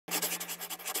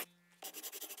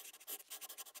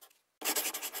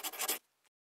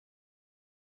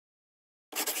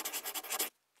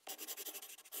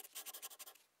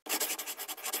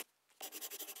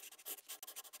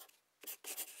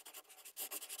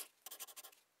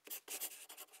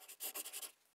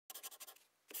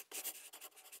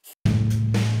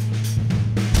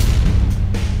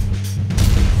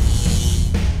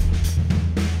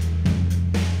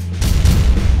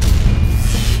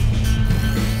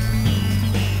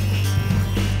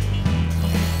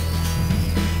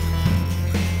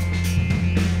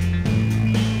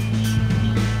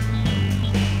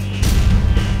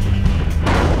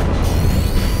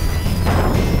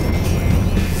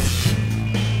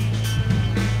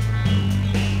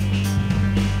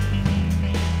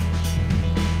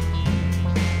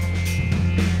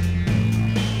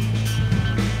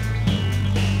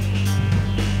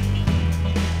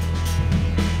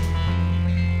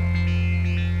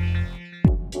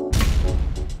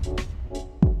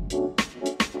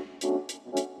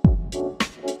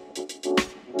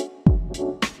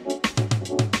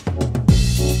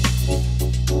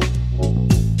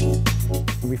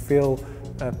feel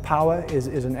power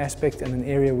is an aspect and an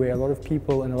area where a lot of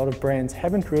people and a lot of brands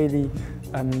haven't really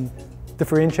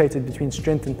differentiated between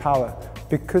strength and power,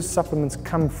 because supplements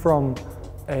come from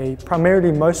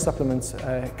primarily most supplements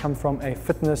come from a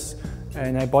fitness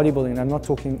and a bodybuilding. And I'm not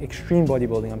talking extreme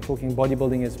bodybuilding, I'm talking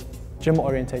bodybuilding as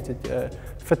gym-orientated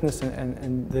fitness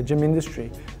and the gym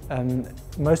industry.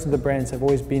 Most of the brands have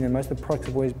always been, and most of the products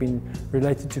have always been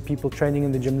related to people training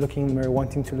in the gym, looking in the mirror,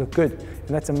 wanting to look good. And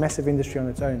that's a massive industry on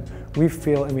its own. We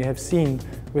feel, and we have seen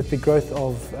with the growth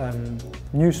of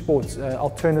new sports,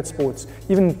 alternate sports,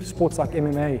 even sports like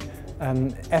MMA,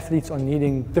 athletes are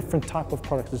needing different type of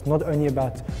products. It's not only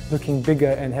about looking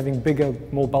bigger and having bigger,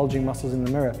 more bulging muscles in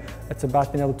the mirror. It's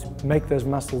about being able to make those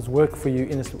muscles work for you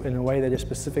in a way that is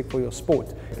specific for your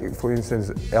sport. For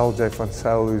instance, LJ van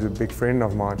Sale, who's a big friend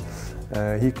of mine,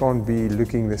 he can't be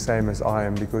looking the same as I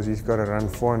am because he's got to run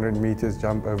 400 meters,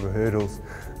 jump over hurdles,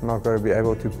 and I've got to be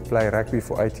able to play rugby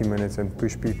for 80 minutes and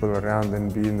push people around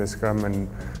and be in the scrum and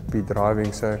be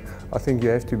driving. So I think you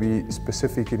have to be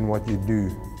specific in what you do.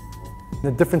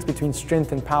 The difference between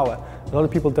strength and power, a lot of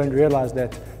people don't realize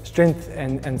that strength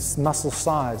and muscle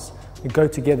size go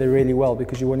together really well,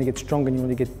 because you want to get stronger and you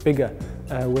want to get bigger,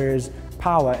 whereas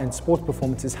power and sport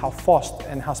performance is how fast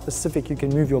and how specific you can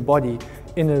move your body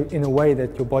in a way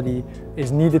that your body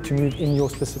is needed to move in your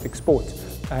specific sport.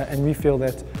 And we feel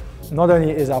that not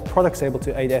only is our products able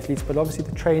to aid athletes, but obviously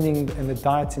the training and the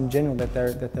diets in general that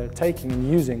they're taking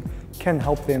and using can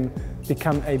help them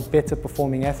become a better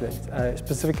performing athlete,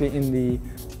 specifically in the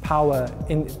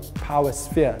power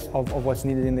sphere of what's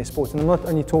needed in their sports. And I'm not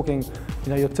only talking,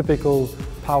 your typical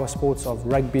power sports of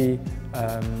rugby,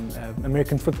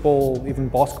 American football, even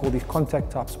basketball. These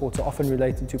contact type sports are often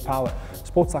related to power.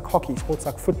 Sports like hockey, sports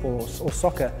like football or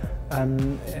soccer,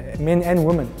 men and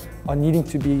women are needing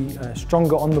to be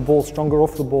stronger on the ball, stronger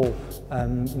off the ball,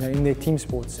 in their team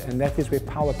sports, and that is where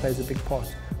power plays a big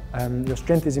part. Your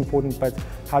strength is important, but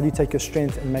how do you take your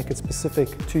strength and make it specific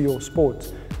to your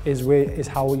sport is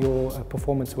how your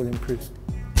performance will improve.